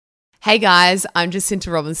Hey guys, I'm Jacinta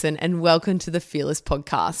Robinson and welcome to the Fearless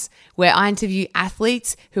Podcast, where I interview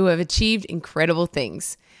athletes who have achieved incredible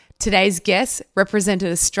things. Today's guest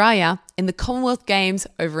represented Australia in the Commonwealth Games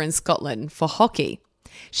over in Scotland for hockey.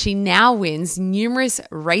 She now wins numerous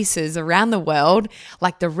races around the world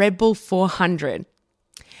like the Red Bull 400.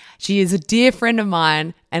 She is a dear friend of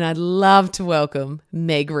mine and I'd love to welcome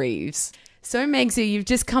Meg Reeves. So Megsy, you've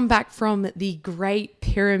just come back from the Great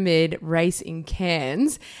Pyramid race in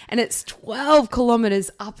Cairns and it's 12 kilometres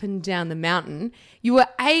up and down the mountain. You were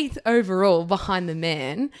 8th overall behind the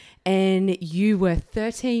man and you were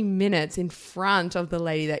 13 minutes in front of the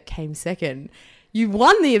lady that came second. You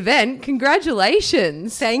won the event.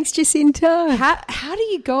 Congratulations. Thanks, Jacinta. How do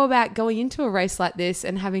you go about going into a race like this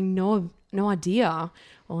and having no idea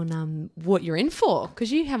on what you're in for? Because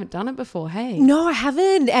you haven't done it before, hey? No, I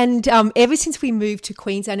haven't. And ever since we moved to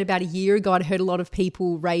Queensland about a year ago, I'd heard a lot of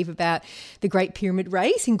people rave about the Great Pyramid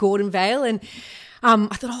race in Gordon Vale. And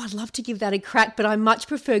I thought, I'd love to give that a crack, but I much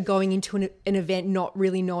prefer going into an event not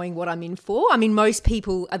really knowing what I'm in for. I mean, most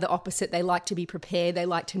people are the opposite. They like to be prepared. They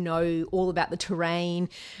like to know all about the terrain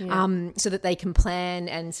so that they can plan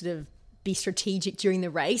and sort of be strategic during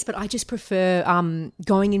the race, but I just prefer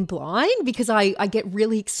going in blind because I get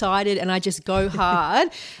really excited and I just go hard.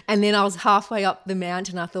 And then I was halfway up the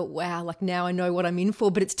mountain. I thought, wow, like now I know what I'm in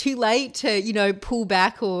for, but it's too late to, pull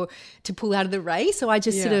back or to pull out of the race. So I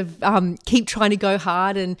just sort of keep trying to go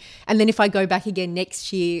hard. And then if I go back again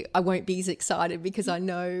next year, I won't be as excited because I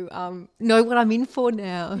know what I'm in for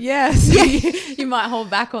now. Yes. You might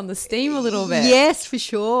hold back on the steam a little bit. Yes, for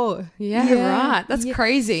sure. Yeah. Right. That's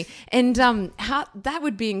crazy. And how that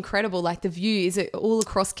would be incredible. Like the view, is it all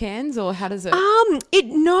across Cairns or how does it? I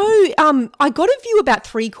got a view about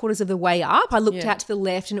 3/4 of the way up. I looked out to the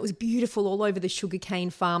left and it was beautiful all over the sugarcane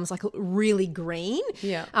farms, like really green.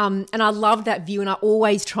 Yeah. And I loved that view and I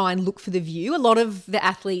always try and look for the view. A lot of the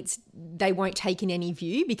athletes, they won't take in any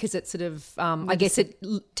view because it sort of, I guess it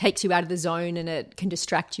takes you out of the zone and it can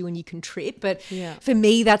distract you and you can trip. But for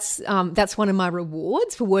me, that's one of my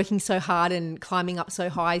rewards for working so hard and climbing up so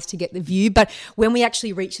high is to get the view. But when we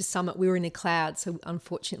actually reached the summit, we were in a cloud. So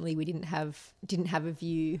unfortunately we didn't have a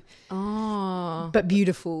view. Oh. But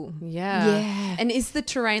beautiful. Yeah. And is the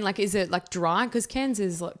terrain, is it dry? Because Cairns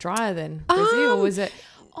is drier than Brazil, or is it?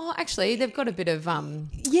 Oh, actually, they've got a bit of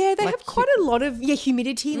they have quite a lot of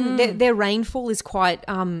humidity, and their rainfall is quite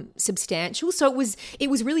substantial. So it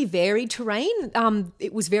was really varied terrain.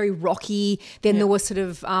 It was very rocky. Then there was sort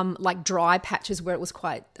of dry patches where it was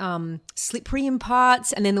quite slippery in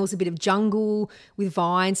parts, and then there was a bit of jungle with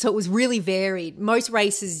vines. So it was really varied. Most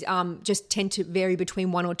races just tend to vary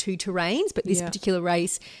between one or two terrains, but this particular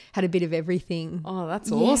race had a bit of everything. Oh, that's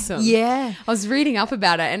awesome. Yeah. I was reading up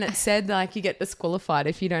about it and it said you get disqualified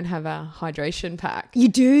if you don't have a hydration pack. You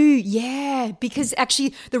do, because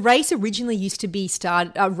actually the race originally used to be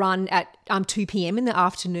run at 2 p.m. in the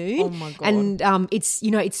afternoon. Oh my God. And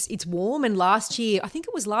it's warm, and last year, I think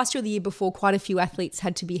it was last year or the year before, quite a few athletes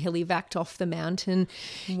had to be helivaced off the mountain.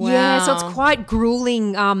 Wow. Yeah, so it's quite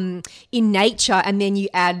grueling in nature, and then you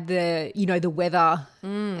add the weather.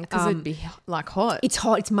 Because it'd be hot. It's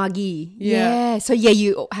hot, it's muggy. Yeah. So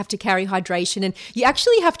you have to carry hydration, and you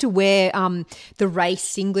actually have to wear the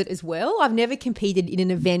race singlet as well. I've never competed in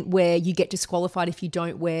an event where you get disqualified if you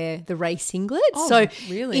don't wear the race singlet. Oh, so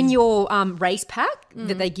really? In your race pack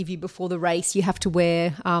that they give you before the race, you have to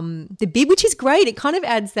wear the bib, which is great. It kind of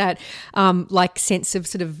adds that sense of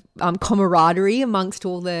sort of camaraderie amongst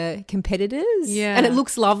all the competitors. Yeah. And it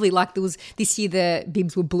looks lovely. This year the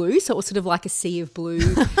bibs were blue, so it was sort of like a sea of blue.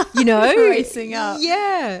 Racing up.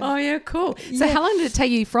 Yeah. Oh, yeah, cool. So how long did it take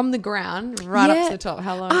you from the ground up to the top?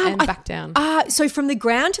 How long? And back down? So from the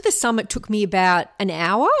ground to the summit took me about an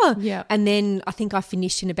hour. Yeah. And then I think I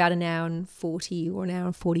finished in about an hour and 40 or an hour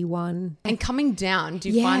and 41. And coming down, do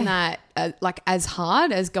you find that as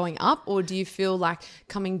hard as going up, or do you feel like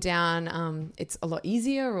coming down it's a lot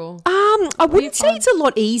easier? Or I wouldn't say it's a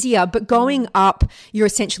lot easier, but going up, you're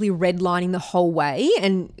essentially redlining the whole way.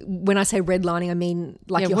 And when I say redlining, I mean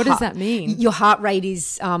what does that mean? Your heart rate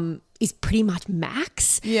is pretty much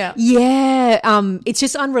max. Yeah. Yeah. It's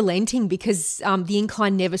just unrelenting because the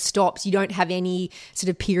incline never stops. You don't have any sort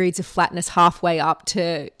of periods of flatness halfway up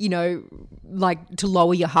to, to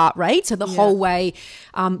lower your heart rate. So the whole way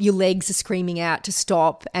your legs are screaming out to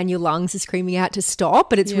stop and your lungs are screaming out to stop,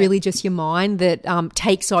 but it's really just your mind that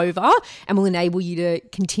takes over and will enable you to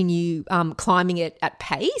continue climbing it at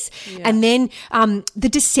pace. Yeah. And then the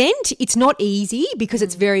descent, it's not easy because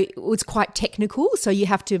it's quite technical. So you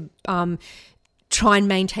have to try and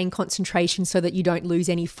maintain concentration so that you don't lose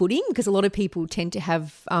any footing, because a lot of people tend to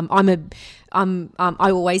have I'm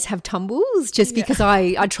I always have tumbles just because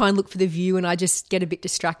I try and look for the view and I just get a bit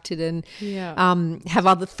distracted and have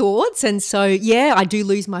other thoughts. And so, I do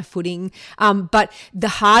lose my footing. But the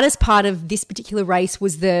hardest part of this particular race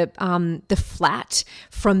was the flat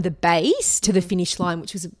from the base to the finish line,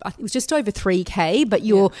 which was it was just over 3K. But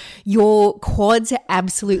your quads are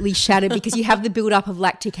absolutely shattered because you have the build up of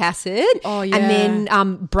lactic acid and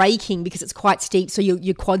then braking because it's quite steep. So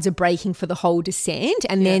your quads are braking for the whole descent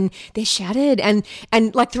and then they're shattered. And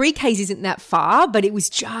like 3Ks isn't that far, but it was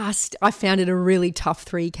just, I found it a really tough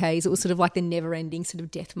 3Ks. It was sort of like the never ending sort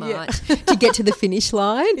of death march to get to the finish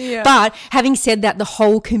line. But having said that, the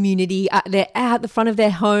whole community, they're out the front of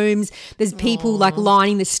their homes. There's people like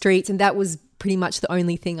lining the streets, and that was pretty much the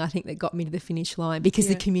only thing I think that got me to the finish line because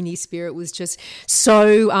the community spirit was just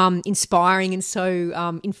so inspiring and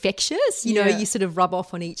so infectious. You know, you sort of rub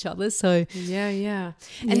off on each other. So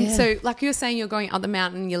And so like you were saying, you're going up the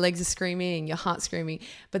mountain, your legs are screaming, your heart's screaming,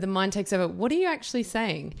 but the mind takes over. What are you actually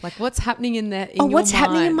saying? Like what's happening in there? What's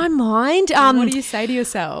happening in my mind? What do you say to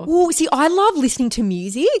yourself? Well, see, I love listening to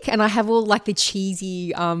music and I have all like the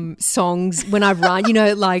cheesy songs when I run, you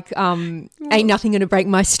know, like Ain't Nothing Gonna Break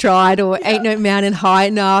My Stride or Ain't No Mountain High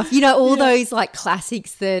Enough, you know, all those like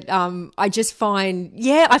classics that I just find,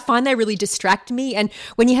 I find they really distract me. And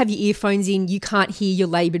when you have your earphones in, you can't hear your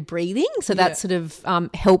laboured breathing. So that sort of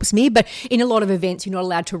helps me. But in a lot of events, you're not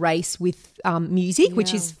allowed to race with music,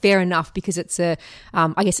 which is fair enough because it's I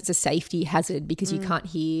guess it's a safety hazard because you can't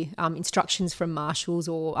hear instructions from marshals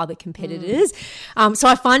or other competitors. So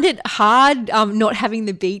I find it hard not having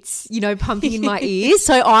the beats, you know, pumping in my ears.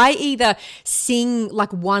 So I either sing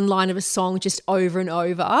like one line of a song just over and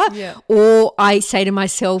over or I say to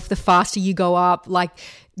myself, the faster you go up, like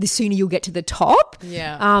the sooner you'll get to the top. I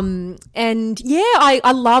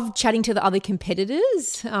love chatting to the other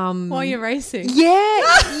competitors while you're racing.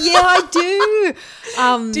 I do.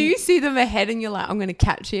 Do you see them ahead and you're like, I'm going to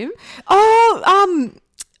catch him?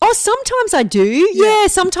 Sometimes I do. Yeah,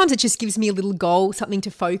 sometimes it just gives me a little goal, something to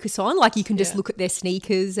focus on. Like you can just look at their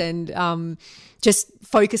sneakers and just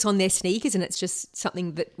focus on their sneakers, and it's just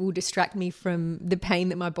something that will distract me from the pain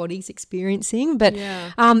that my body's experiencing. But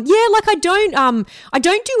like I don't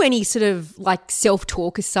do any sort of like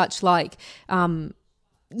self-talk as such. Like, I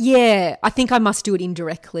think I must do it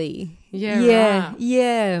indirectly. Yeah.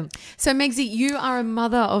 So Megzy, you are a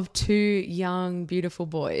mother of 2 young, beautiful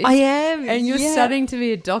boys. I am. And you're studying to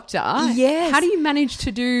be a doctor. Yes. How do you manage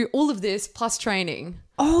to do all of this plus training?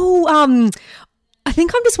 I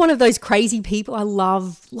think I'm just one of those crazy people. I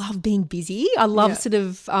love being busy. I love sort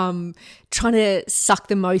of trying to suck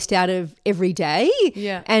the most out of every day.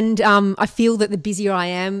 Yeah. And I feel that the busier I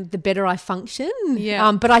am, the better I function.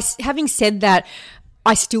 Yeah. But having said that,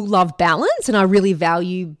 I still love balance and I really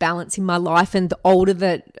value balance in my life. And the older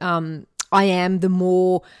that I am, the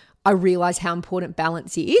more I realise how important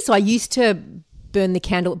balance is. So I used to burn the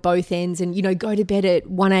candle at both ends and, you know, go to bed at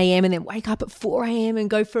 1 a.m. and then wake up at 4 a.m. and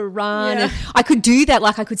go for a run. And I could do that.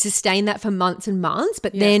 Like I could sustain that for months and months.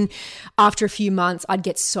 But then after a few months, I'd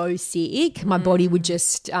get so sick. My body would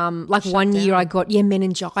just, like shut one down. Year I got,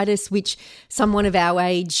 meningitis, which someone of our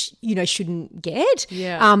age, you know, shouldn't get.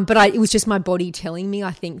 But it was just my body telling me,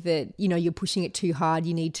 I think that, you know, you're pushing it too hard.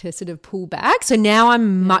 You need to sort of pull back. So now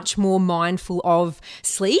I'm much more mindful of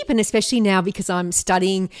sleep, and especially now because I'm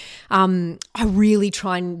studying, I really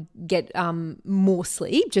try and get more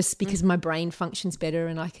sleep just because my brain functions better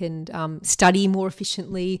and I can study more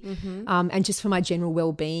efficiently and just for my general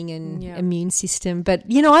well-being and immune system. But,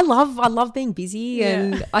 you know, I love being busy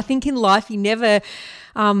and I think in life you never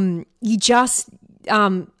you just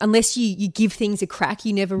unless you give things a crack,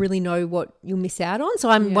 you never really know what you'll miss out on. So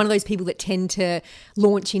I'm one of those people that tend to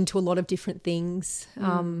launch into a lot of different things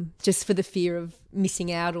just for the fear of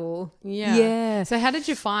missing out or So how did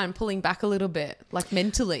you find pulling back a little bit, like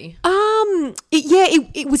mentally?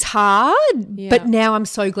 It was hard, but now I'm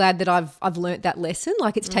so glad that I've learnt that lesson.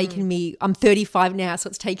 Like it's taken me, I'm 35 now, so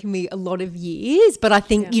it's taken me a lot of years, but I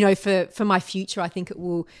think, you know, for my future, I think it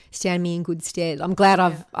will stand me in good stead. I'm glad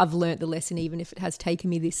I've learnt the lesson, even if it has taken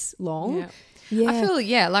me this long. I feel,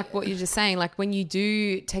 like what you're just saying, like when you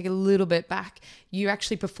do take a little bit back, you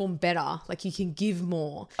actually perform better. Like you can give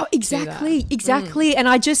more. Oh, exactly. And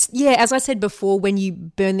I just, as I said before, when you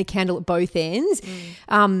burn the candle at both ends,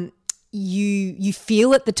 you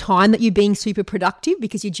feel at the time that you're being super productive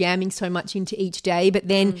because you're jamming so much into each day, but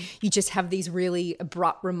then you just have these really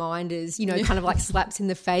abrupt reminders, you know, kind of like slaps in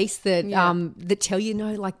the face that that tell you,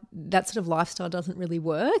 no, like that sort of lifestyle doesn't really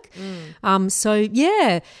work.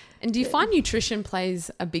 And do you find nutrition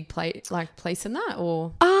plays a big place in that,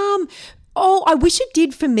 or? I wish it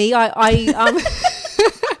did for me.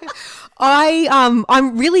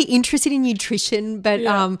 I'm really interested in nutrition, but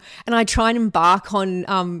and I try and embark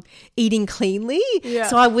on eating cleanly. Yeah.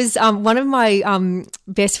 So I was one of my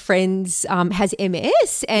best friends has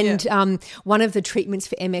MS, and one of the treatments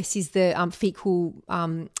for MS is the fecal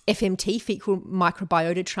FMT, fecal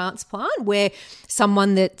microbiota transplant, where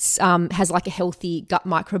someone that's has like a healthy gut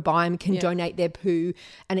microbiome can donate their poo,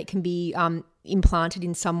 and it can be implanted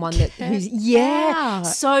in someone that who's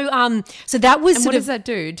so that was and what does that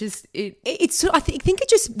do? Just it's I think it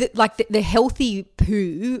just the healthy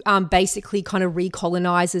poo basically kind of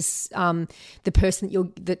recolonizes the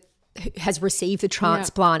person that has received the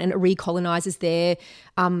transplant, and it recolonizes their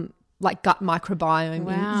like gut microbiome.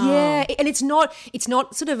 Wow. And it's not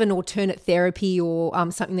sort of an alternate therapy or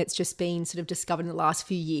something that's just been sort of discovered in the last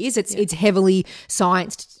few years. It's heavily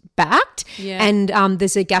science backed. Yeah. And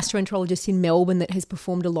there's a gastroenterologist in Melbourne that has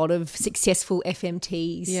performed a lot of successful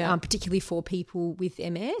FMTs, particularly for people with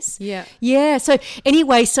MS. Yeah. Yeah. So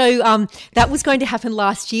anyway, that was going to happen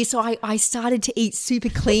last year. So I started to eat super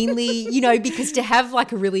cleanly, because to have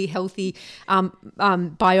like a really healthy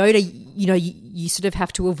biota, you sort of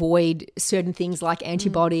have to avoid certain things like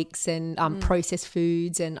antibiotics and processed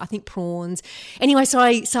foods, and I think prawns. Anyway, so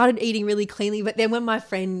I started eating really cleanly, but then when my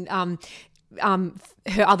friend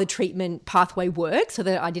her other treatment pathway worked so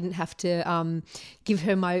that I didn't have to give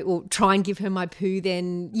her try and give her my poo,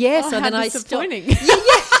 then so then I stopped.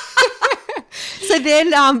 So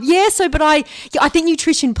then, but I think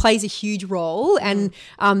nutrition plays a huge role, and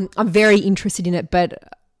I'm very interested in it, but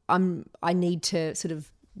I need to sort of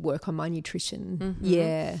work on my nutrition. Mm-hmm.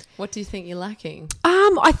 Yeah. What do you think you're lacking?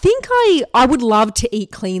 I think I would love to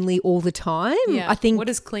eat cleanly all the time. Yeah. I think. What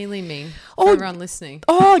does cleanly mean for everyone listening?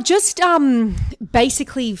 Just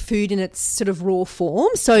basically food in its sort of raw form.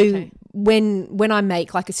 So when I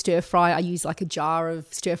make like a stir fry, I use like a jar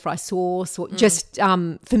of stir fry sauce, or just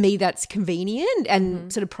for me that's convenient.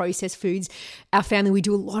 And sort of processed foods, our family, we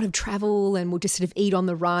do a lot of travel, and we'll just sort of eat on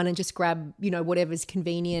the run and just grab whatever's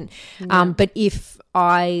convenient. But if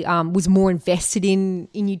I was more invested in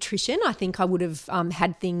nutrition, I think I would have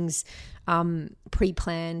had things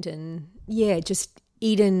pre-planned and just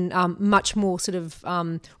eaten much more sort of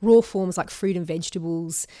raw forms like fruit and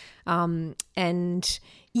vegetables, and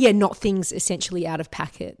not things essentially out of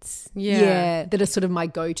packets. That are sort of my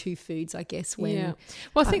go-to foods, I guess. Well,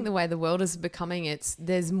 I think the way the world is becoming,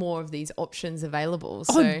 there's more of these options available.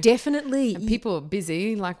 So, definitely. And people are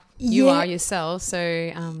busy, like you are yourself. So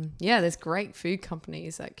there's great food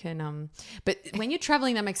companies that can. But when you're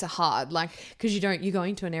traveling, that makes it hard, like because you go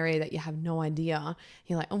into an area that you have no idea.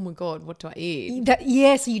 You're like, oh my God, what do I eat?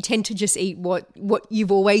 So you tend to just eat what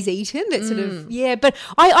you've always eaten. That sort of But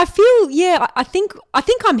I feel I think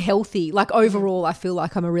I'm healthy. Like overall, I feel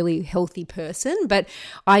like I'm a really healthy person. But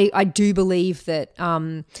I do believe that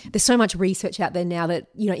there's so much research out there now that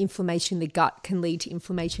inflammation in the gut can lead to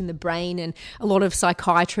inflammation in the brain, and a lot of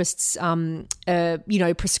psychiatrists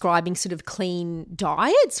prescribing sort of clean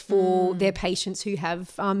diets for their patients who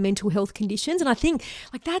have mental health conditions. And I think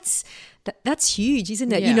like that's huge,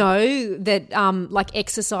 isn't it? That like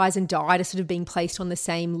exercise and diet are sort of being placed on the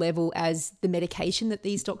same level as the medication that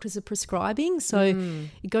these doctors are prescribing. So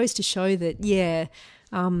it goes to show that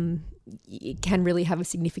it can really have a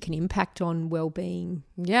significant impact on well-being.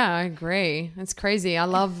 Yeah, I agree. It's crazy. I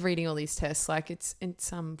love reading all these tests. Like it's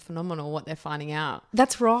phenomenal what they're finding out.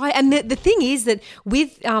 That's right. And the thing is that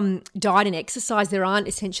with diet and exercise, there aren't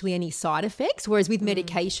essentially any side effects, whereas with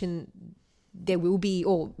medication there will be,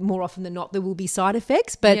 or more often than not, there will be side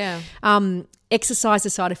effects. But exercise, the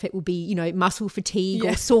side effect will be, muscle fatigue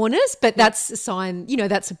or soreness, but that's a sign,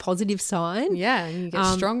 that's a positive sign. Yeah, and you get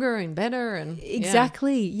stronger and better. And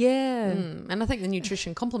exactly, And I think the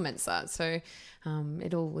nutrition complements that. So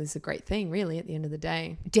it all is a great thing, really, at the end of the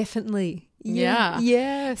day. Definitely. Yeah.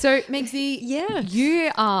 So, Megzy, you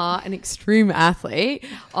are an extreme athlete.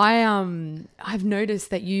 I've noticed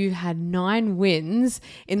that you had 9 wins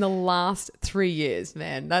in the last 3 years,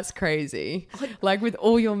 man. That's crazy. Like with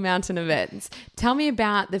all your mountain events. Tell me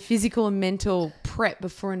about the physical and mental prep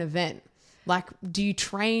before an event. Like, do you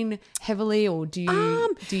train heavily, or do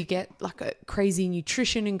you get like a crazy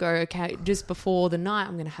nutrition and go, okay, just before the night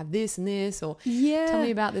I'm going to have this and this, or tell me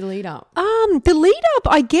about the lead up. The lead up,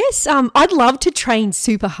 I guess, I'd love to train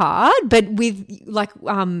super hard, but with like,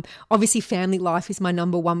 obviously family life is my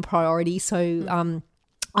number one priority. So,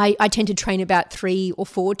 I tend to train about 3 or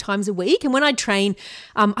 4 times a week. And when I train,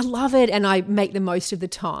 I love it and I make the most of the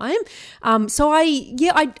time. So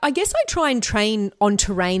I guess I try and train on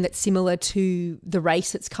terrain that's similar to the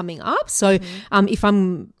race that's coming up. So if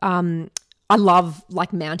I'm I love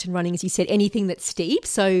like mountain running, as you said, anything that's steep.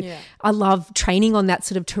 So I love training on that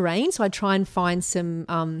sort of terrain. So I try and find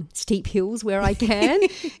some steep hills where I can.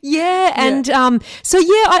 And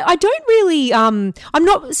I don't really, I'm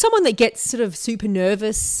not someone that gets sort of super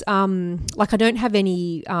nervous. Like I don't have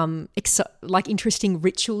any like interesting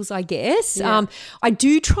rituals, I guess. I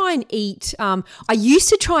do try and eat. I used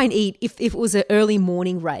to try and eat, if it was an early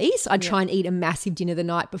morning race, I'd try and eat a massive dinner the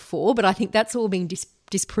night before, but I think that's all been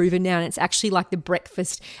disproven now, and it's actually like the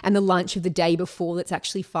breakfast and the lunch of the day before that's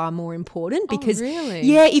actually far more important, because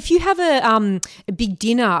if you have a big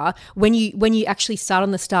dinner, when you actually start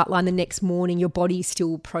on the start line the next morning, your body's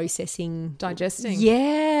still processing, digesting.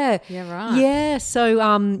 So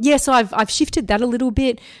I've shifted that a little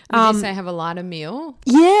bit. Would you say have a lighter meal?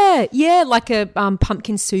 Like a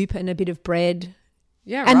pumpkin soup and a bit of bread.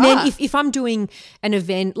 Yeah, and then if I'm doing an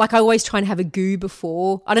event, like I always try and have a goo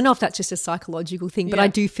before. I don't know if that's just a psychological thing, but I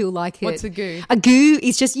do feel like it. What's a goo? A goo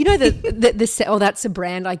is just, you know, that's a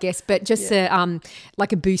brand, I guess, but just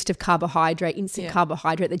like a boost of carbohydrate, instant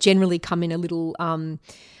carbohydrate that generally come in a little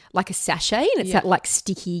like a sachet, and it's that like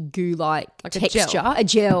sticky goo-like texture, a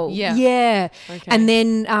gel. Okay. And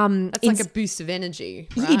then that's like a boost of energy,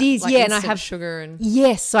 right? It is, like and I have sugar and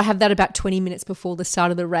so I have that about 20 minutes before the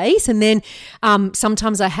start of the race, and then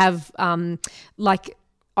sometimes I have like.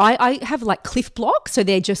 I have like Cliff Blocks, so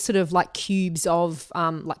they're just sort of like cubes of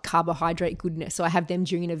like carbohydrate goodness. So I have them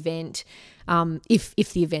during an event, if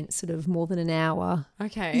the event's sort of more than an hour.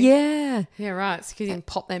 Okay. Yeah, right. So you can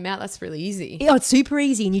pop them out. That's really easy. Oh, it's super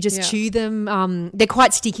easy, and you just chew them. They're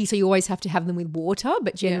quite sticky, so you always have to have them with water.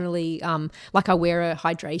 But generally, like I wear a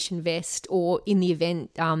hydration vest, or in the event,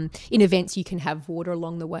 in events you can have water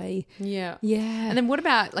along the way. Yeah. And then what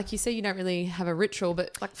about, like you say, you don't really have a ritual,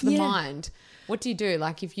 but like for the mind. What do you do?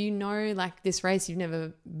 Like if you know like this race you've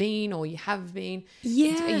never been or you have been, are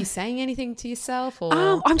you saying anything to yourself? Or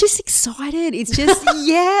I'm just excited. It's just,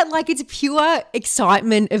 like it's pure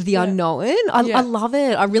excitement of the unknown. I love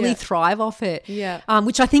it. I really thrive off it.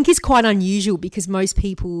 Which I think is quite unusual, because most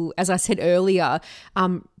people, as I said earlier,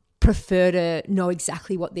 prefer to know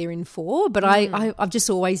exactly what they're in for, but I've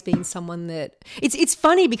just always been someone that it's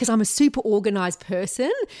funny because I'm a super organized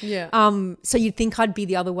person. So you'd think I'd be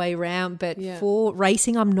the other way around, but for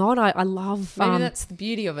racing I'm not. I love maybe that's the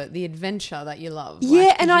beauty of it, the adventure that you love.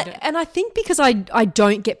 And I think because I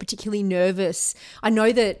don't get particularly nervous, I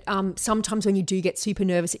know that sometimes when you do get super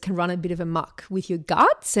nervous it can run a bit of a muck with your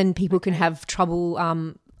guts, and people can have trouble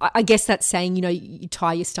I guess that's saying, you know, you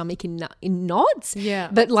tie your stomach in knots.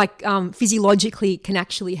 But like physiologically it can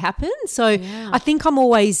actually happen. So I think I'm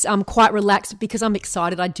always quite relaxed because I'm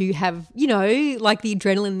excited. I do have, you know, like the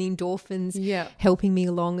adrenaline, the endorphins helping me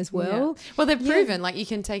along as well. Well, they've proven like you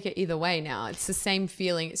can take it either way now. It's the same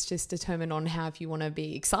feeling. It's just determined on how, if you want to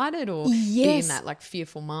be excited or be in that like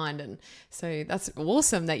fearful mind. And so that's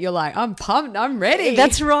awesome that you're like, I'm pumped, I'm ready.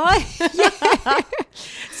 That's right.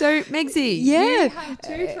 So Megsy, you have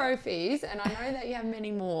 2 trophies, and I know that you have many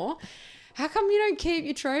more. How come you don't keep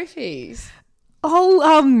your trophies?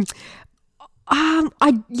 I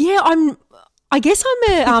guess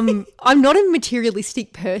I'm not a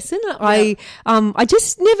materialistic person. I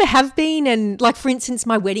just never have been. And like, for instance,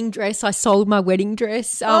 my wedding dress, I sold my wedding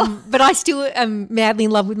dress, but I still am madly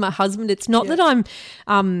in love with my husband. It's not that I'm,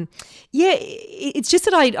 it's just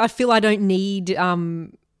that I feel I don't need,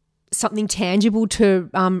 something tangible to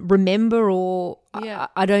remember, or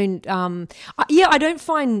I don't I don't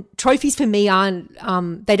find trophies for me aren't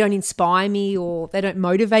they don't inspire me or they don't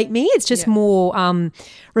motivate me. It's just more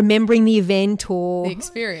remembering the event or the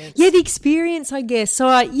experience. The experience, I guess. So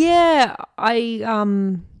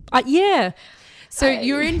So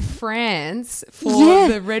you're in France for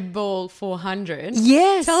the Red Bull 400.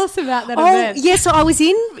 Yes. Tell us about that event. So I was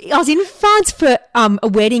in France for a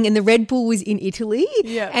wedding, and the Red Bull was in Italy.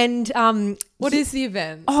 And what is the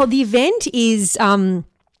event? The event is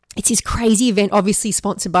it's this crazy event, obviously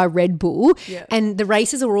sponsored by Red Bull, and the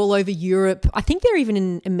races are all over Europe. I think they're even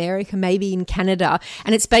in America, maybe in Canada,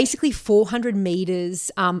 and it's basically 400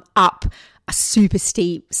 meters up a super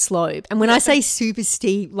steep slope. And when I say super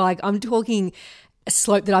steep, like I'm talking a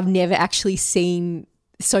slope that I've never actually seen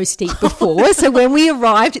so steep before. So when we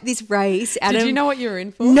arrived at this race, Adam, did you know what you were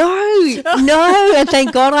in for? No, and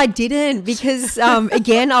thank God I didn't, because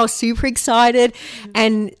again I was super excited,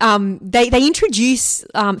 and they introduce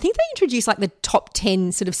I think they introduced like the top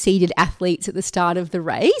 10 sort of seeded athletes at the start of the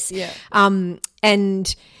race,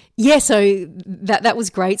 and Yeah, so that was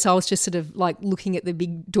great. So I was just sort of like looking at the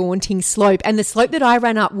big daunting slope, and the slope that I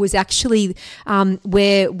ran up was actually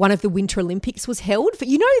where one of the Winter Olympics was held. For,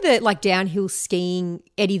 you know, the like downhill skiing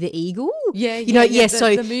Eddie the Eagle. So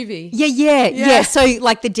the movie. Yeah. So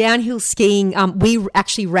like the downhill skiing, we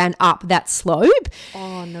actually ran up that slope.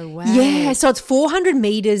 Oh no way! Yeah, so it's 400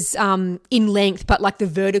 meters in length, but like the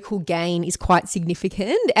vertical gain is quite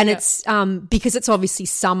significant, and it's because it's obviously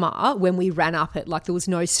summer when we ran up it. Like there was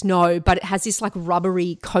no snow, but it has this like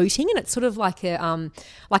rubbery coating, and it's sort of like a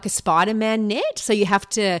Spider-Man net. So you have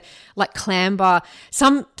to like clamber.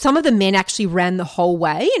 Some of the men actually ran the whole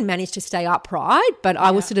way and managed to stay upright, but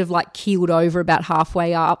I was sort of like keeled over about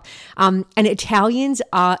halfway up. And Italians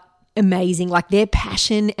are amazing, like their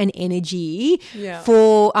passion and energy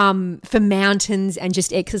for mountains and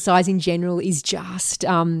just exercise in general is just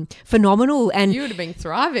phenomenal. And you would have been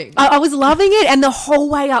thriving. I was loving it, and the whole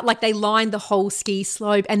way up, like they lined the whole ski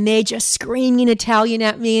slope, and they're just screaming in Italian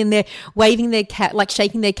at me, and they're waving their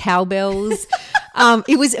shaking their cowbells.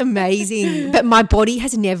 It was amazing, but my body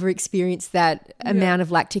has never experienced that amount of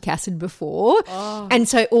lactic acid before. And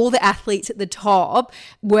so all the athletes at the top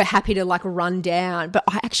were happy to like run down, but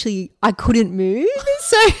I couldn't move.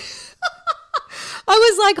 So I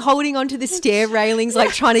was like holding onto the stair railings,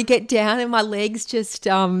 like trying to get down, and my legs just,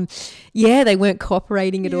 they weren't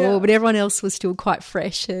cooperating at all, but everyone else was still quite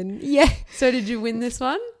fresh. And So did you win this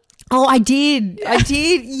one? Oh, I did.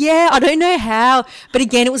 Yeah, I don't know how. But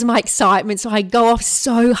again, it was my excitement. So I go off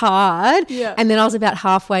so hard. Yeah. And then I was about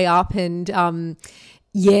halfway up and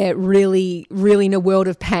really, really in a world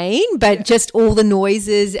of pain, but just all the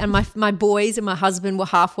noises, and my boys and my husband were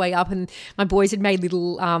halfway up, and my boys had made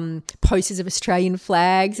little posters of Australian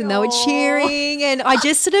flags, and they were cheering, and I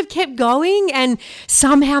just sort of kept going and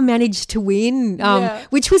somehow managed to win,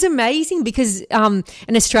 which was amazing because an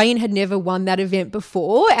Australian had never won that event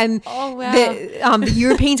before, and the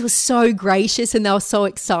Europeans were so gracious and they were so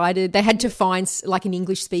excited. They had to find like an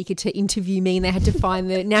English speaker to interview me, and they had to find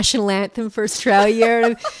the national anthem for Australia.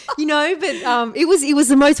 But it was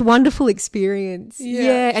the most wonderful experience.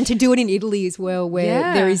 And to do it in Italy as well, where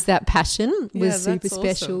there is that passion, was super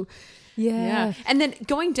special. Awesome. Yeah. And then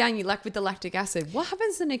going down, you like with the lactic acid, what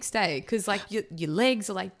happens the next day? Because like your legs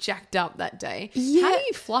are like jacked up that day. Yeah. How do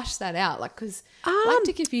you flush that out? Like, because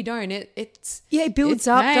lactic, if you don't, it builds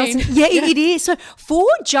up, doesn't it? Yeah, it is. So for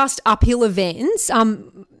just uphill events,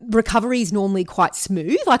 recovery is normally quite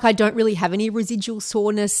smooth. Like I don't really have any residual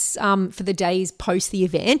soreness for the days post the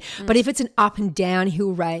event. But if it's an up and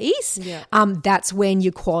downhill race, that's when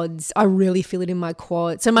your quads, I really feel it in my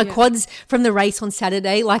quads. So my quads from the race on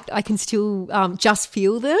Saturday, like I can still just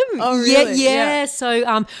feel them. Oh, really? Yeah. So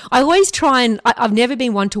I always try and I've never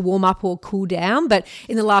been one to warm up or cool down, but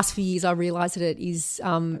in the last few years I realised that it is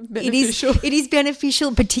beneficial. It is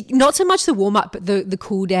beneficial, not so much the warm up, but the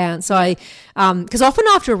cool down. So I because often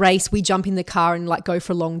after a race we jump in the car and like go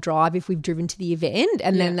for a long drive if we've driven to the event,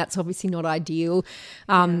 and then that's obviously not ideal.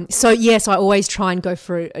 So I always try and go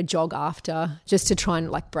for a jog after, just to try and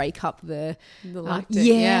like break up the lactic.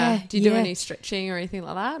 Do you do any stretching or anything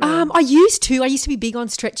like that? I used to be big on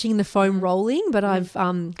stretching and the foam rolling, but I've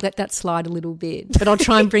let that slide a little bit, but I'll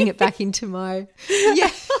try and bring it back into my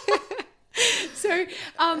So,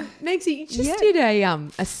 Megsie, you just did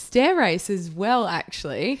a stair race as well,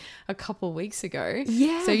 actually, a couple of weeks ago.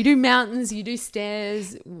 Yeah. So you do mountains, you do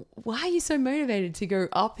stairs. Why are you so motivated to go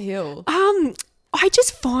uphill? I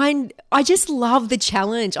just love the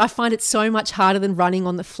challenge. I find it so much harder than running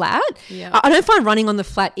on the flat. Yeah. I don't find running on the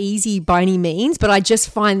flat easy by any means, but I just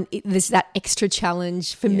find there's that extra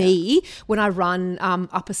challenge for me when I run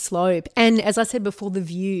up a slope. And as I said before, the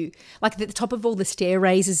view, like at the top of all the stair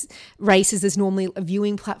races, there's normally a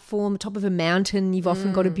viewing platform, top of a mountain. You've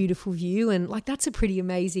often got a beautiful view, and like that's a pretty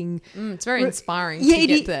amazing. It's very inspiring to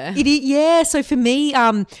get there. It is, yeah. So for me,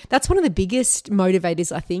 that's one of the biggest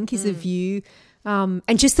motivators, I think, is the view.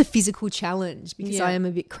 And just the physical challenge, because I am a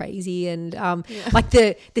bit crazy, and like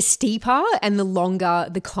the steeper and the longer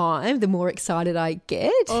the climb, the more excited I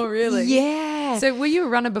get. Oh, really? Yeah. So were you a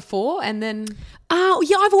runner before, and then?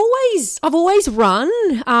 I've always run.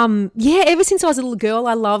 Ever since I was a little girl,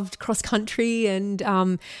 I loved cross country, and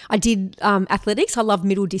I did athletics. I loved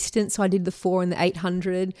middle distance, so I did the 4 and the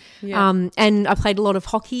 800. Yeah. And I played a lot of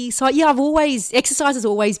hockey. So exercise has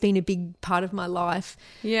always been a big part of my life.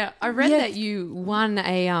 Yeah, I read that you won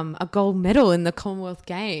a gold medal in the Commonwealth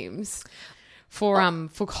Games.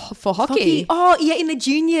 for hockey. Oh, yeah, in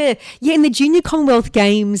the junior Commonwealth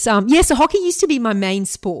Games. So hockey used to be my main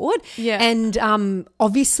sport. Yeah. And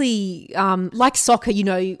obviously, like soccer,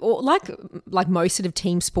 or like most sort of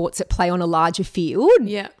team sports that play on a larger field,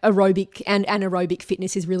 aerobic and anaerobic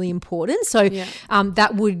fitness is really important. So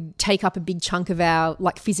that would take up a big chunk of our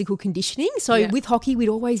like physical conditioning. So with hockey, we'd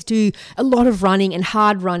always do a lot of running and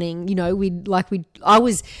hard running. I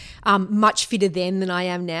was much fitter then than I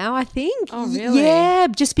am now, I think. Oh, really? Yeah,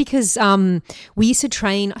 just because we used to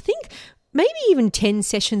train, I think maybe even 10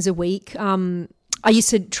 sessions a week. I used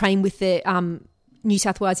to train with the New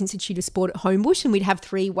South Wales Institute of Sport at Homebush, and we'd have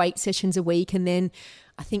 3 weight sessions a week, and then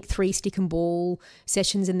I think 3 stick and ball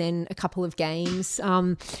sessions, and then a couple of games.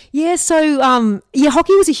 Hockey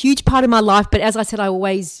was a huge part of my life, but as I said, I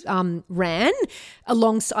always ran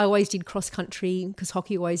alongside. I always did cross country because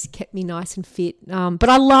hockey always kept me nice and fit. But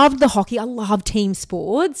I loved the hockey. I loved team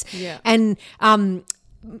sports. Yeah. And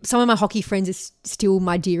some of my hockey friends are still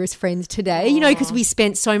my dearest friends today, because we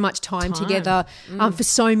spent so much time together for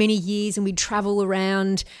so many years, and we'd travel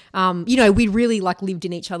around. We really like lived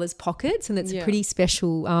in each other's pockets, and it's a pretty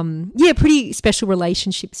special, pretty special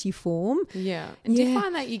relationships you form. Yeah. And do you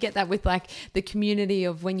find that you get that with like the community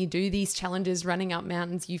of when you do these challenges running up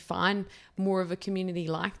mountains, you find more of a community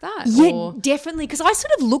like that? Yeah, definitely, because I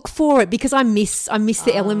sort of look for it because I miss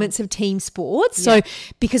the elements of team sports. So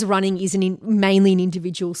because running is mainly an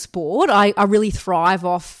individual sport, I really thrive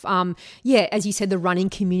off, as you said, the running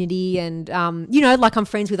community, and, like I'm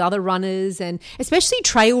friends with other runners, and especially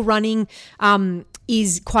trail running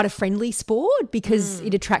is quite a friendly sport because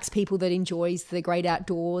it attracts people that enjoys the great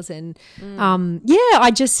outdoors, and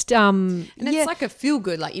I just and it's like a feel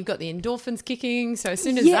good, like you've got the endorphins kicking, so as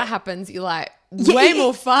soon as that happens, you're like way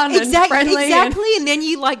more fun and friendly. Exactly, and then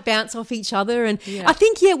you like bounce off each other. And I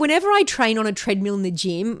think, whenever I train on a treadmill in the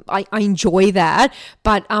gym, I enjoy that,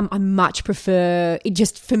 but I much prefer it.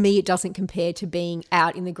 Just for me, it doesn't compare to being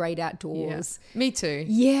out in the great outdoors. Yeah. Me too.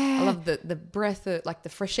 Yeah. I love the breath of like the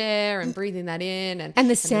fresh air and breathing that in, and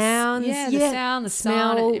the sounds. The sound, the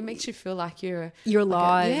smell. sun. It makes you feel like you're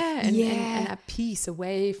alive. And at peace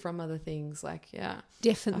away from other things. Like,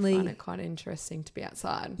 definitely. I find it quite interesting to be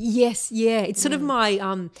outside. Yes, it's sort of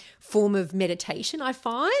my form of meditation, I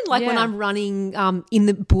find. Like when I'm running in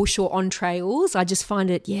the bush or on trails, I just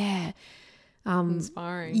find it,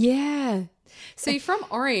 inspiring. Yeah. So you're from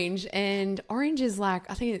Orange, and Orange is like,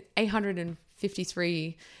 I think it's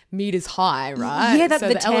 853 meters high, right? Yeah, so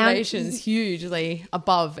the elevation's hugely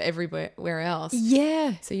above everywhere else.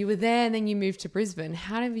 Yeah. So you were there, and then you moved to Brisbane.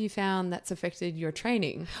 How have you found that's affected your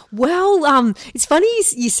training? Well, it's funny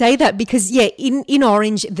you say that because, in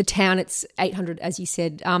Orange, the town, it's 800, as you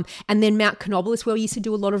said, and then Mount Canobolas, where we used to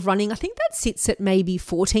do a lot of running, I think that sits at maybe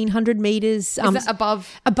 1,400 metres. Is that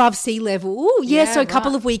above sea level? Yeah, so a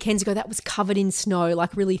couple of weekends ago, that was covered in snow,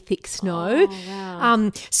 like really thick snow. Oh,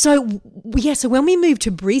 wow. So when we moved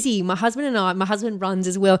to Brisbane, my husband runs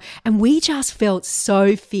as well, and we just felt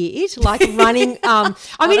so fit, like running.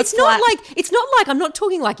 It's not like I'm not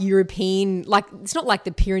talking like European, like it's not like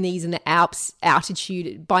the Pyrenees and the Alps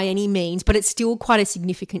altitude by any means, but it's still quite a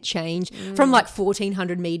significant change from like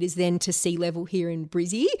 1,400 meters then to sea level here in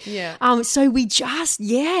Brizzy. Yeah. So we just,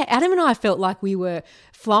 Adam and I felt like we were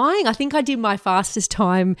flying. I think I did my fastest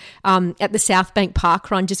time at the South Bank Park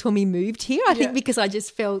Run just when we moved here. I think because I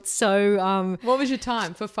just felt so. What was your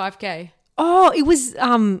time for 5K? Oh, it was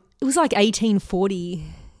like 1840.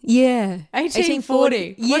 Yeah,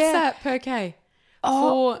 1840. Yeah. What's that per K?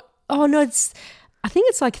 No, I think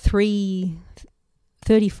it's like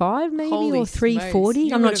 335 maybe. Holy or 340.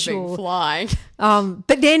 smokes. I'm not been sure. Flying.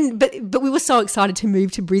 But we were so excited to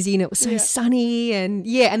move to Brizzy, and it was so sunny, and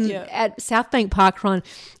at South Bank Park Run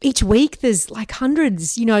each week there's like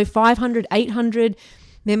hundreds, 500, 800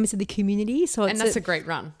 members of the community. So that's a great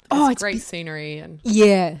run. It's great scenery and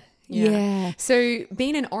Yeah. So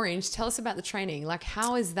being in Orange, tell us about the training. Like,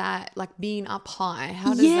 how is that, like being up high?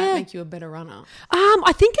 How does that make you a better runner?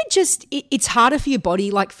 I think it's harder for your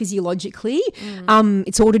body, like physiologically.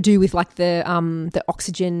 It's all to do with like the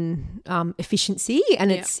oxygen efficiency, and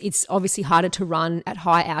it's obviously harder to run at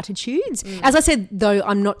high altitudes. As I said, though,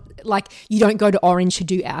 I'm not like, you don't go to Orange to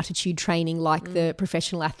do altitude training like the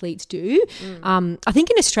professional athletes do. I think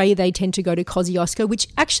in Australia they tend to go to Kosciuszko, which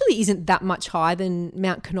actually isn't that much higher than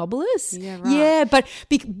Mount Canobolas. Yeah, right. Yeah, but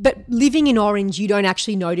living in Orange, you don't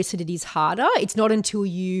actually notice that it is harder. It's not until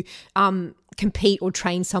you compete or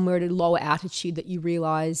train somewhere at a lower altitude that you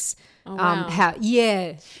realise wow. how.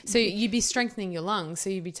 So you'd be strengthening your lungs, so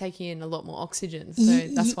you'd be taking in a lot more oxygen. So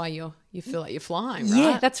that's why you feel like you're flying, right?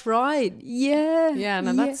 Yeah, that's right. Yeah. Yeah,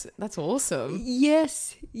 no, that's awesome.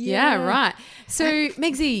 Yes. Yeah, right. So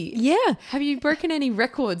Megzy, Yeah. have you broken any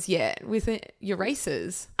records yet with your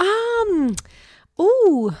races?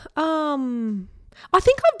 I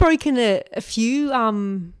think I've broken a few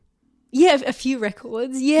a few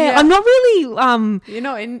records. Yeah. Yeah. I'm not really You're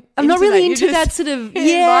not I'm not really into You're that just sort of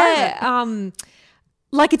environment.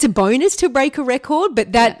 like it's a bonus to break a record,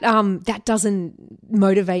 but that that doesn't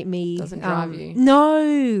motivate me. Doesn't drive you.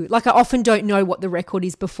 No. Like I often don't know what the record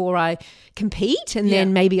is before I compete, and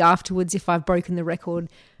then maybe afterwards if I've broken the record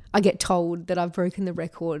I get told that I've broken the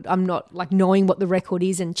record. I'm not like knowing what the record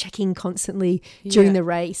is and checking constantly during the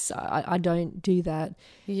race. I don't do that.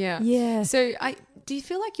 Yeah. Yeah. So do you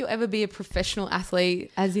feel like you'll ever be a professional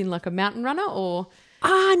athlete as in like a mountain runner or?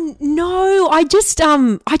 No,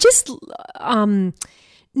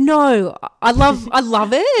 no, I love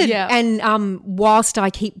it. Yeah. And whilst I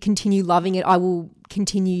continue loving it, I will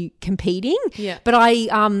continue competing. Yeah. But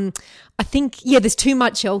I think there's too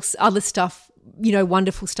much other stuff,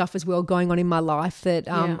 wonderful stuff as well going on in my life that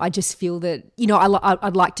I just feel that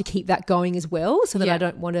I'd like to keep that going as well, so that I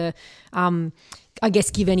don't want to I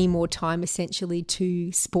guess give any more time essentially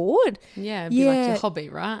to sport. Yeah, be like your hobby,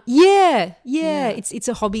 right? Yeah. It's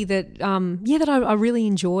a hobby that that I really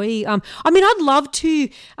enjoy. I mean, I'd love to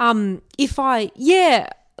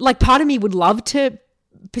like part of me would love to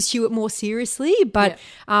pursue it more seriously, but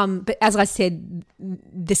as I said,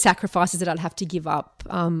 the sacrifices that I'd have to give up,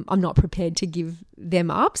 I'm not prepared to give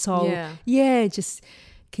them up. So just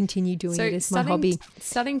continue doing it as my hobby.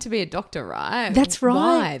 Studying to be a doctor, right? That's right.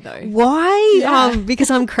 Why though? Why? Yeah. Because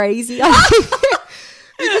I'm crazy.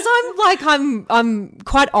 Because I'm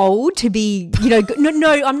quite old to be,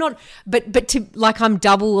 no, I'm not, but to like I'm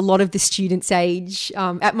double a lot of the students' age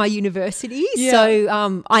at my university. Yeah.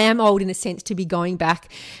 So I am old in a sense to be going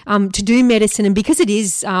back to do medicine, and because it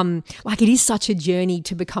is such a journey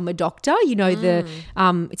to become a doctor.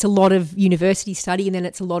 It's a lot of university study, and then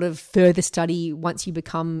it's a lot of further study once you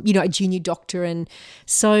become a junior doctor, and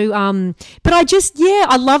so but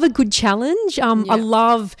I love a good challenge. I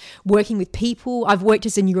love working with people. I've worked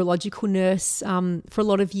as a neurological nurse for a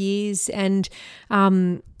lot of years, and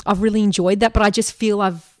I've really enjoyed that. But I just feel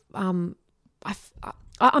I'm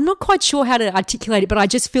not quite sure how to articulate it, but I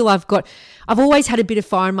just feel I've always had a bit of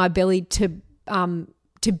fire in my belly to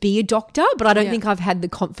be a doctor, but I don't think I've had the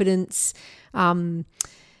confidence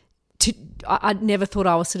I never thought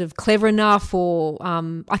I was sort of clever enough, or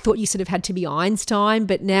I thought you sort of had to be Einstein.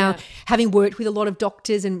 But now, having worked with a lot of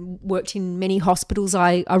doctors and worked in many hospitals,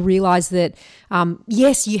 I realised that,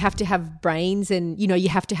 yes, you have to have brains and, you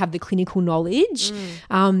have to have the clinical knowledge,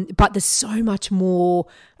 but there's so much more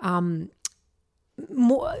not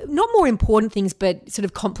more important things, but sort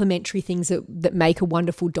of complementary things that make a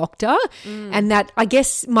wonderful doctor. And that, I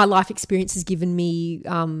guess, my life experience has given me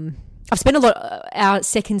I've spent a lot. Our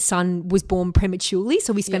second son was born prematurely,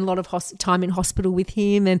 so we spent a lot of time in hospital with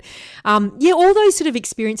him, and all those sort of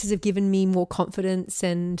experiences have given me more confidence.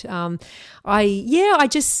 And What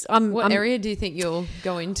area do you think you'll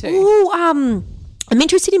go into? I'm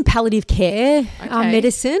interested in palliative care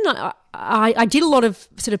medicine. I did a lot of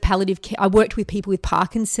sort of palliative care. I worked with people with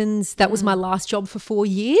Parkinson's. That was my last job for 4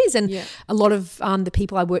 years. And a lot of the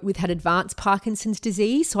people I worked with had advanced Parkinson's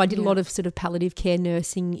disease. So I did a lot of sort of palliative care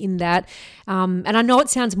nursing in that. And I know it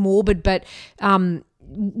sounds morbid, but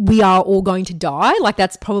we are all going to die. Like,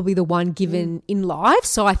 that's probably the one given in life.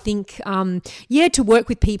 So I think, to work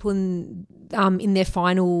with people in their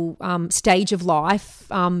final stage of life,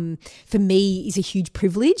 for me, is a huge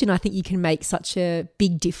privilege, and I think you can make such a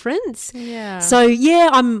big difference. Yeah. So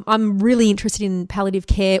I'm really interested in palliative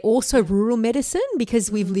care, also rural medicine,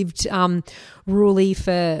 because we've lived rurally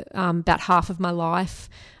for about half of my life.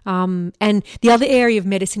 And the other area of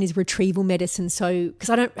medicine is retrieval medicine. So, because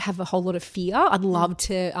I don't have a whole lot of fear, I'd love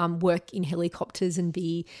to work in helicopters and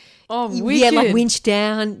be like winched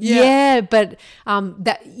down. But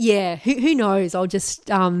who knows? I'll just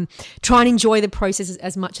try and enjoy the process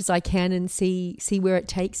as much as I can and see where it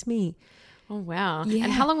takes me. Oh wow! Yeah.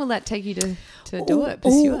 And how long will that take you to do it?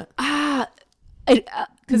 Pursue it?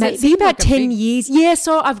 Because Maybe about 10 years. Yeah,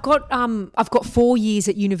 so I've got 4 years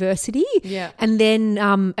at university, and then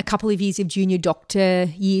a couple of years of junior doctor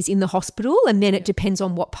years in the hospital, and then it depends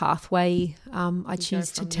on what pathway I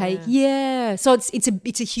choose to take. There. Yeah, so it's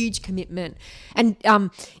a huge commitment, and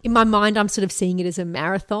in my mind I'm sort of seeing it as a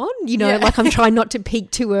marathon. Like I'm trying not to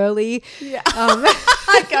peak too early. Yeah,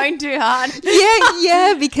 going too hard.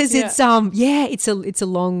 Yeah, because it's a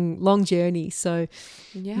long journey. So.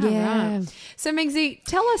 Yeah. Right. So, Megzy,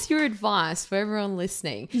 tell us your advice for everyone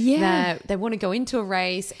listening that they want to go into a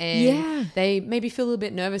race and they maybe feel a little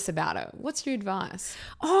bit nervous about it. What's your advice?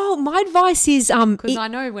 Oh, my advice is... Because I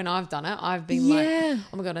know when I've done it, I've been like,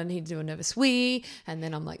 oh my God, I need to do a nervous wee, and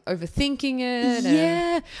then I'm like overthinking it.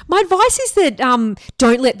 Yeah. My advice is that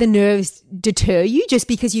don't let the nerves deter you just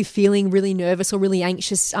because you're feeling really nervous or really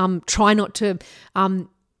anxious. Try not to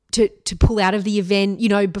pull out of the event,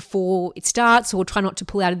 before it starts, or try not to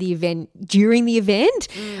pull out of the event during the event.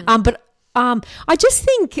 But I just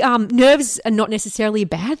think nerves are not necessarily a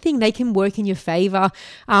bad thing. They can work in your favor.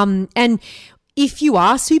 And if you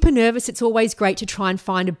are super nervous, it's always great to try and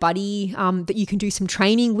find a buddy that you can do some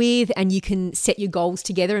training with, and you can set your goals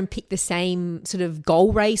together and pick the same sort of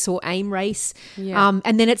goal race or aim race. Yeah.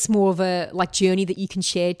 And then it's more of a journey that you can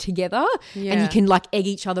share together, and you can egg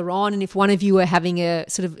each other on. And if one of you are having a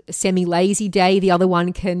sort of semi-lazy day, the other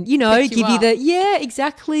one can, give you the,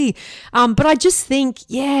 exactly. But I just think,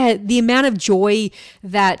 the amount of joy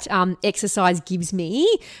that exercise gives me,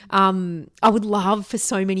 I would love for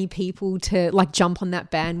so many people to jump on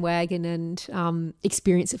that bandwagon and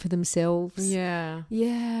experience it for themselves. Yeah.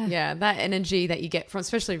 That energy that you get from,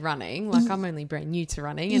 especially running. I'm only brand new to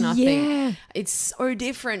running, and I think it's so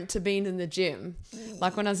different to being in the gym.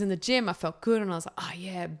 When I was in the gym, I felt good, and I was like, oh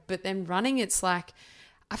yeah. But then running, it's like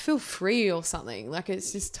I feel free or something.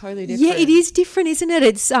 It's just totally different. Yeah, it is different, isn't it?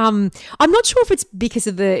 It's I'm not sure if it's because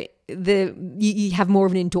of you have more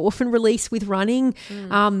of an endorphin release with running.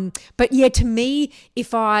 But to me,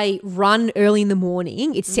 if I run early in the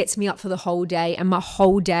morning, it sets me up for the whole day, and my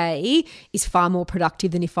whole day is far more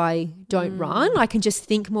productive than if I don't run. I can just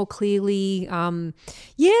think more clearly.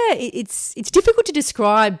 It's difficult to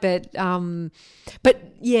describe, but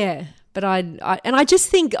yeah. But I just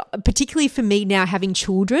think, particularly for me now having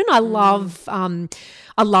children, I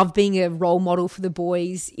love being a role model for the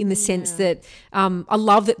boys in the sense that I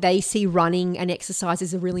love that they see running and exercise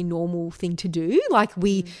as a really normal thing to do.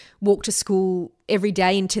 We walk to school every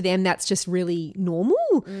day, and to them that's just really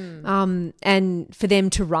normal. And for them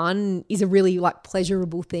to run is a really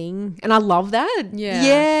pleasurable thing, and I love that.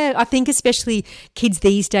 I think especially kids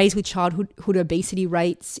these days with childhood obesity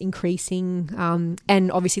rates increasing,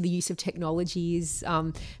 and obviously the use of technology is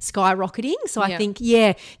skyrocketing. So I think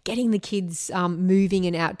getting the kids moving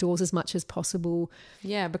and outdoors as much as possible,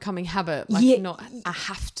 becoming habit, not I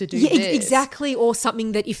have to do this. Exactly, or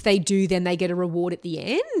something that if they do then they get a reward at the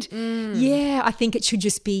end. I think it should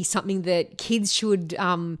just be something that kids should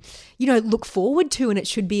look forward to, and it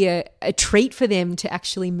should be a treat for them to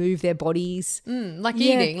actually move their bodies.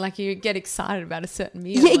 Eating, you get excited about a certain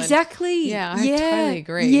meal. Yeah, exactly. I totally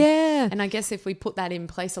agree. And I guess if we put that in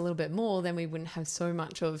place a little bit more, then we wouldn't have so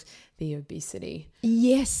much of the obesity.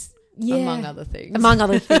 Yes. Yeah. Among other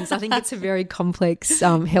things. I think it's a very complex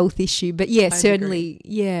health issue. But certainly,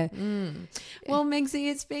 Well, Megzy,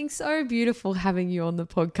 it's been so beautiful having you on the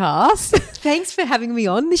podcast. Thanks for having me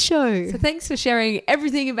on the show. So thanks for sharing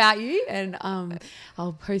everything about you. And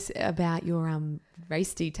I'll post about your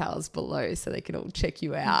race details below so they can all check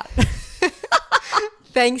you out.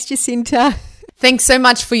 Thanks, Jacinta. Thanks so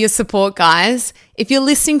much for your support, guys. If you're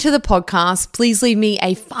listening to the podcast, please leave me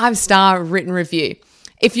a 5-star written review.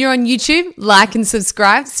 If you're on YouTube, like and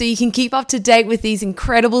subscribe so you can keep up to date with these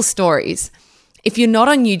incredible stories. If you're not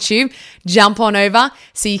on YouTube, jump on over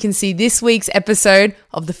so you can see this week's episode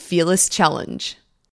of the Fearless Challenge.